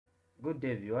Good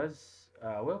day, viewers.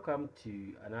 Welcome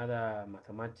to another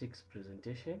mathematics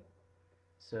presentation.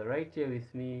 So right here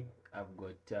with me, I've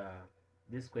got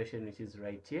this question, which is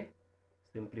right here.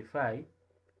 Simplify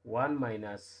 1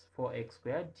 minus 4x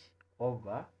squared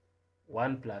over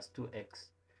 1 plus 2x.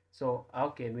 So how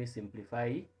can we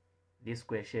simplify this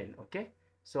question? Okay,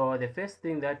 so the first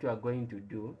thing that we are going to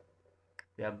do,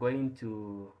 we are going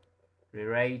to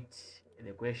rewrite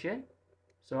the question.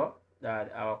 So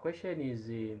that our question is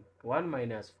 1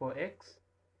 minus 4x,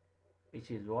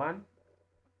 which is 1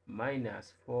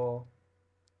 minus 4x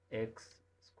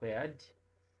squared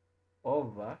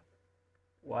over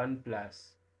 1 plus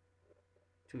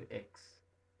 2x.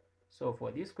 So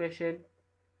for this question,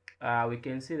 we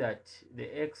can see that the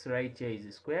x right here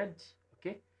is squared.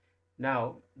 Okay,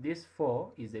 now this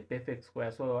 4 is a perfect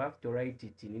square, so we have to write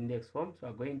it in index form. So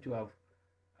we're going to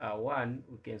have 1,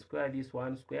 we can square this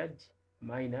 1 squared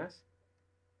minus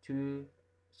 2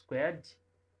 squared,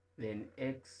 then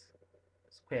x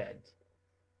squared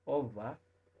over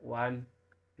 1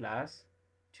 plus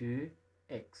 2x.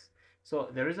 So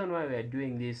the reason why we are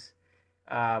doing this,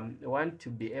 we want to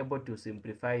be able to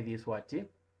simplify this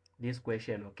this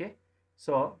question. Okay,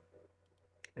 so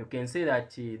you can see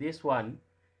that this one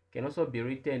can also be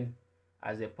written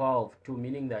as a power of 2,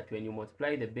 meaning that when you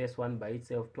multiply the base 1 by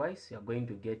itself twice, you're going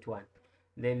to get 1.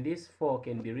 Then this 4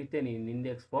 can be written in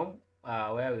index form,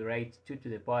 where we write 2 to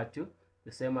the power 2,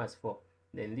 the same as 4.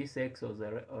 Then this x was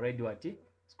already what?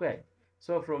 Squared.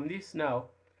 So from this now,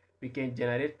 we can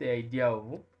generate the idea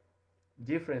of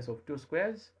difference of two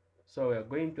squares. So we are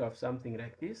going to have something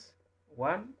like this: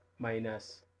 1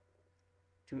 minus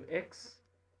 2x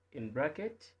in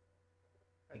bracket,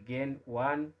 again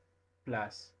 1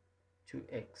 plus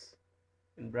 2x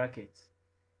in brackets,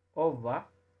 over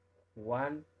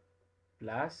 1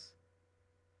 plus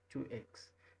 2x.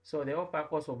 So the whole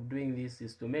purpose of doing this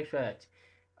is to make sure that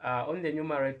on the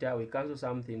numerator we cancel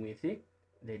something with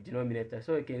the denominator.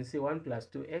 So you can see 1 plus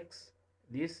 2x,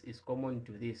 this is common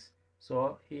to this.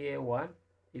 So here 1,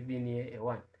 even here a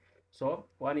 1. So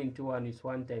 1 into 1 is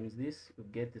 1 times this, you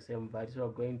get the same value. So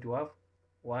we're going to have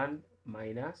 1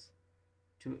 minus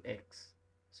 2x.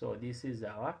 So this is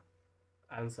our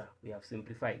answer. We have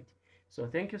simplified. So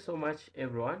thank you so much,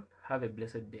 everyone. Have a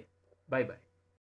blessed day. Bye bye.